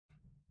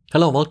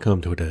Hello,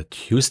 welcome to the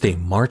Tuesday,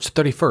 March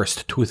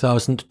 31st,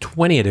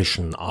 2020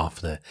 edition of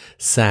the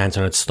SANS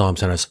Internet Storm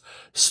Center's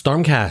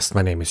Stormcast.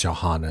 My name is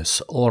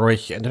Johannes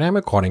Ulrich and I'm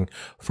recording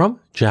from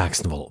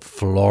Jacksonville,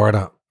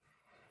 Florida.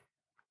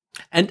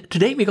 And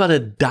today we got a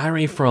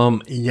diary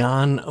from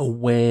Jan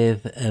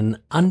with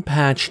an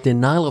unpatched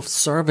denial of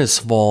service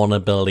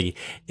vulnerability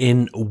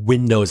in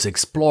Windows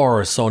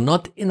Explorer. So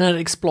not Internet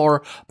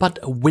Explorer, but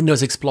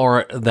Windows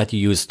Explorer that you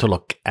use to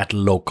look at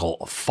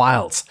local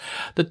files.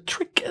 The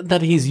trick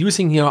that he's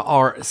using here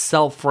are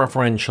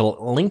self-referential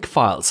link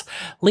files.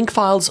 Link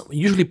files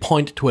usually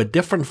point to a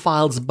different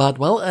files, but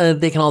well,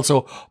 they can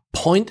also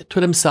point to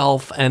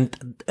themselves,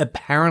 and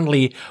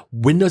apparently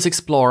Windows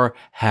Explorer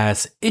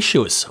has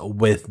issues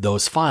with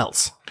those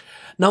files.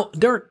 Now,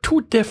 there are two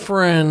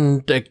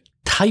different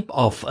type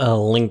of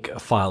link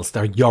files.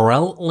 There are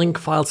URL link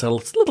files, they're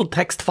little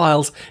text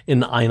files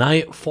in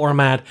INI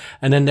format,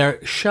 and then there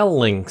are shell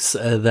links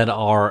that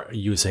are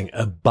using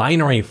a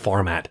binary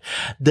format.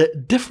 The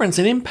difference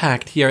in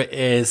impact here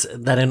is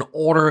that in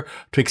order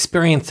to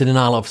experience the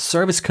denial of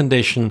service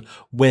condition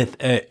with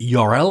a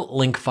URL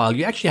link file,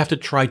 you actually have to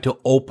try to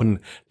open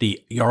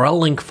the URL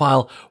link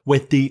file.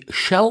 With the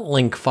shell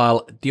link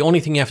file, the only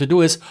thing you have to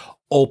do is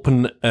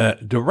open a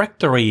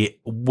directory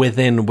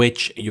within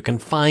which you can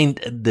find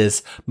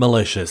this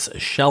malicious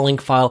shell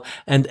link file,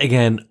 and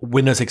again,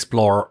 Windows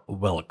Explorer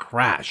will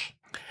crash.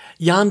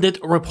 Jan did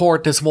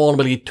report this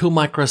vulnerability to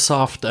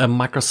Microsoft.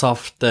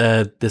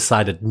 Microsoft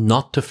decided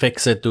not to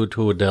fix it due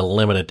to the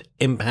limited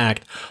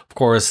impact. Of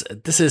course,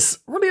 this is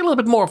really a little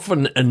bit more of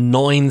an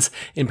annoyance,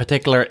 in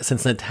particular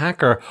since an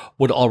attacker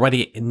would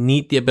already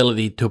need the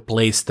ability to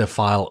place the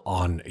file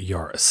on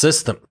your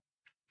system.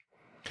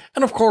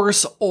 And of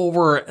course,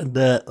 over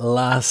the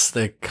last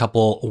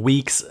couple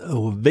weeks,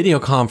 video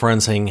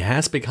conferencing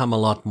has become a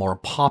lot more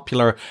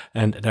popular,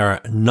 and there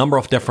are a number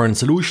of different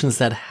solutions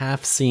that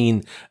have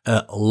seen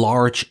a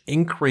large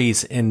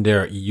increase in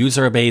their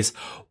user base.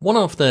 One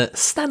of the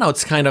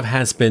standouts kind of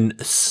has been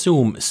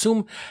Zoom.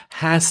 Zoom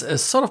has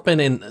sort of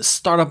been in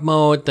startup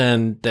mode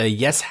and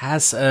yes,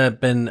 has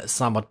been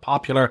somewhat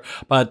popular,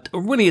 but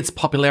really its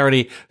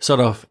popularity sort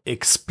of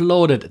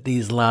exploded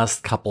these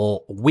last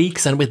couple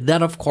weeks. And with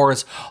that, of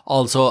course,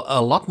 also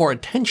a lot more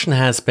attention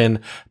has been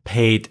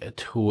paid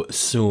to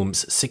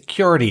Zoom's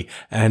security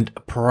and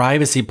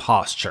privacy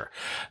posture.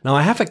 Now,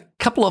 I have a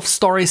couple of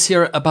stories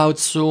here about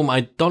Zoom.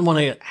 I don't want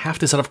to have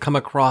to sort of come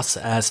across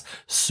as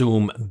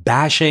Zoom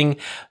bashing.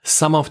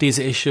 Some of these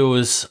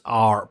issues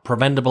are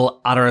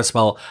preventable. Others,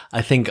 well,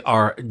 I think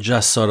are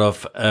just sort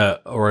of a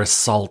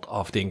result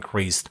of the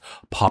increased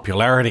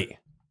popularity.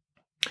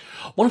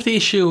 One of the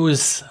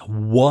issues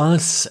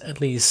was at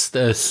least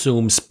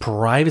Zoom's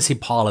privacy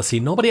policy.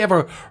 Nobody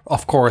ever,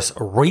 of course,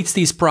 reads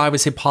these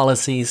privacy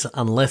policies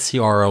unless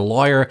you are a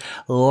lawyer.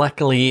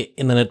 Luckily,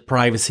 Internet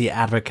privacy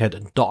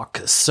advocate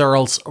Doc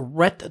Searles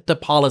read the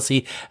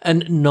policy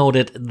and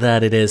noted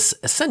that it is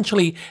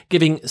essentially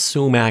giving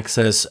Zoom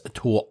access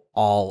to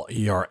all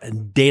your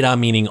data,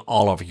 meaning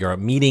all of your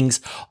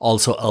meetings,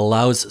 also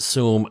allows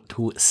Zoom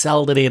to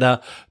sell the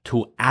data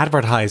to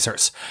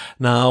advertisers.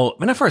 Now,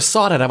 when I first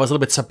saw that, I was a little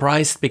bit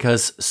surprised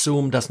because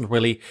Zoom doesn't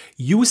really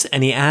use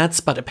any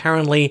ads, but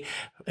apparently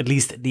at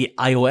least the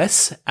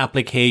iOS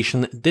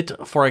application did,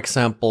 for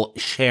example,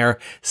 share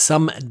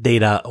some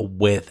data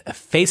with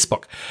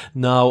Facebook.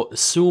 Now,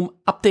 Zoom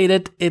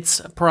updated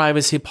its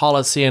privacy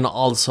policy and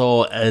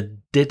also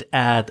did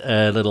add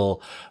a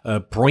little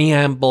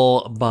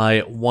preamble by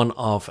one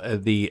of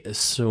the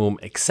Zoom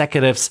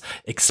executives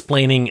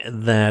explaining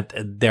that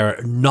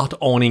they're not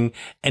owning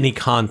any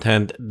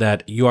content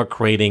that you are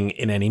creating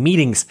in any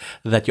meetings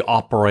that you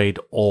operate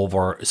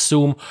over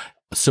Zoom.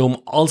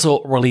 Zoom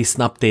also released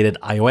an updated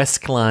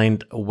iOS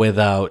client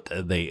without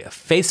the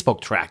Facebook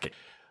tracking.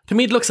 To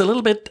me, it looks a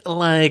little bit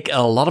like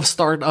a lot of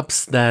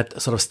startups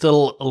that sort of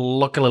still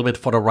look a little bit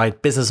for the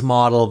right business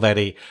model, that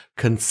they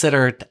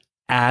considered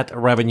ad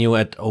revenue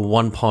at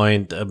one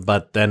point,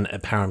 but then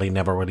apparently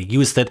never really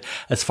used it.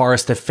 As far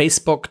as the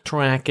Facebook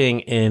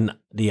tracking in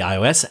the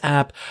iOS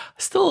app,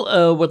 still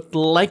would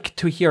like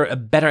to hear a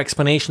better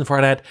explanation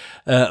for that.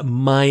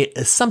 My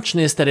assumption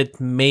is that it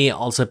may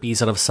also be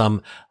sort of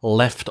some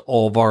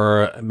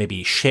leftover,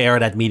 maybe share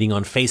that meeting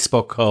on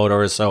Facebook code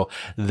or so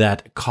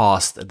that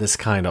caused this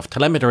kind of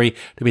telemetry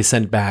to be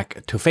sent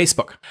back to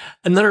Facebook.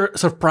 Another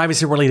sort of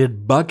privacy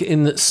related bug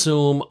in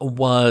Zoom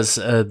was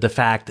the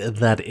fact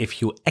that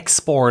if you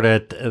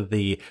exported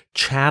the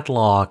chat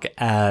log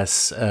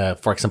as,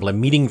 for example, a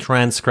meeting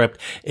transcript,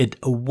 it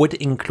would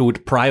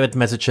include private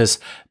messages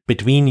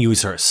between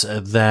users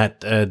that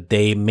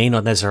they may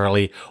not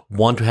necessarily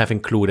want to have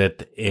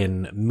included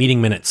in meeting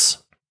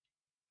minutes.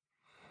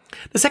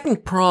 The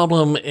second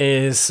problem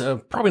is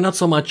probably not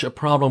so much a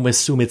problem with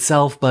Zoom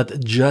itself,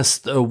 but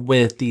just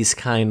with these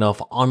kind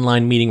of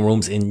online meeting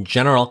rooms in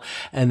general.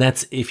 And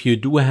that's if you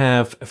do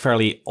have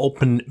fairly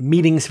open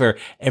meetings where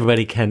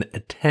everybody can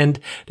attend,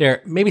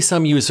 there may be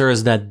some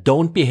users that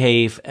don't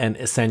behave and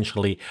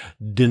essentially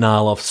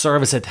denial of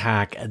service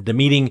attack at the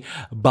meeting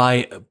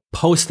by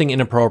posting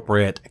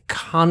inappropriate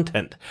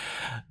content.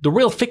 The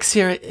real fix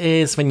here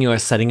is when you are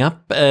setting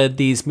up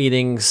these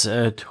meetings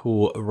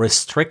to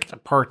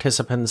restrict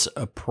participants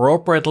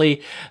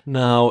appropriately.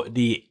 Now,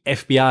 the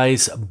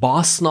FBI's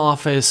Boston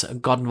office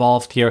got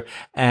involved here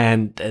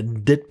and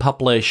did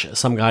publish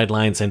some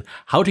guidelines in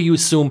how to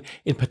use Zoom,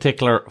 in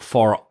particular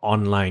for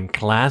online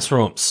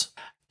classrooms.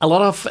 A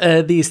lot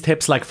of these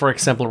tips, like for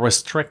example,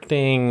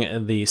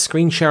 restricting the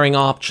screen sharing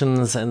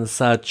options and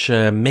such,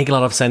 make a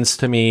lot of sense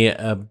to me.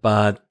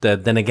 But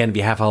then again,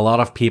 we have a lot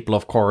of people,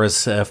 of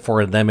course,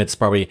 for them, it's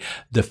probably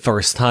the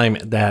first time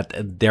that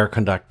they're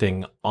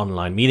conducting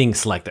online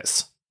meetings like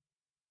this.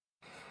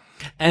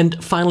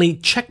 And finally,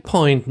 Check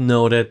Point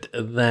noted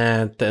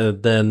that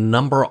the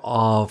number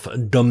of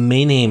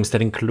domain names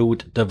that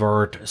include the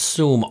word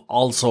Zoom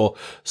also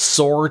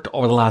soared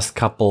over the last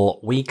couple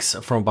weeks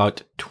from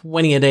about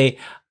 20 a day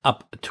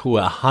up to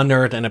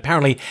 100, and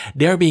apparently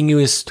they're being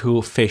used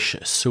to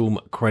phish Zoom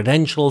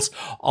credentials.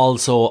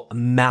 Also,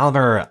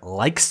 malware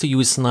likes to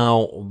use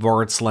now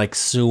words like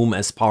Zoom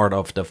as part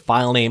of the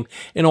file name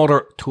in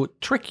order to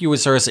trick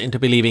users into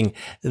believing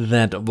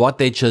that what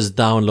they just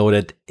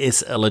downloaded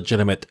is a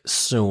legitimate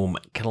Zoom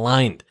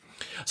client.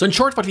 So in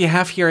short, what we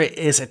have here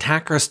is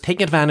attackers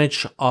taking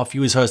advantage of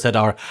users that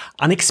are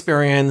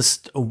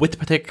unexperienced with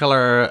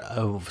particular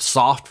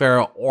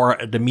software or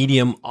the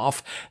medium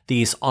of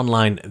these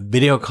online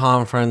video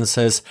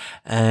conferences,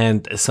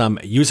 and some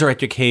user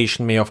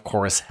education may of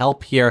course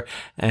help here.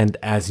 And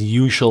as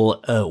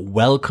usual, a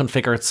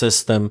well-configured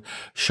system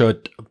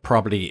should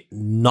probably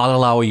not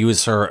allow a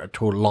user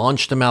to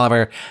launch the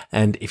malware.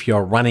 And if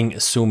you're running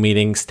Zoom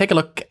meetings, take a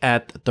look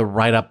at the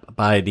write-up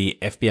by the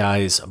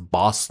FBI's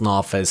Boston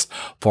office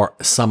for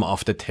some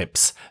of the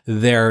tips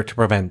there to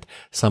prevent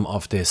some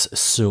of this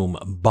Zoom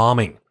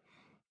bombing.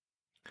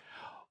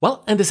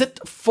 Well, and that's it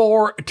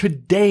for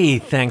today.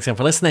 Thanks again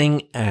for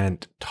listening,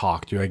 and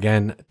talk to you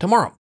again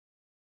tomorrow.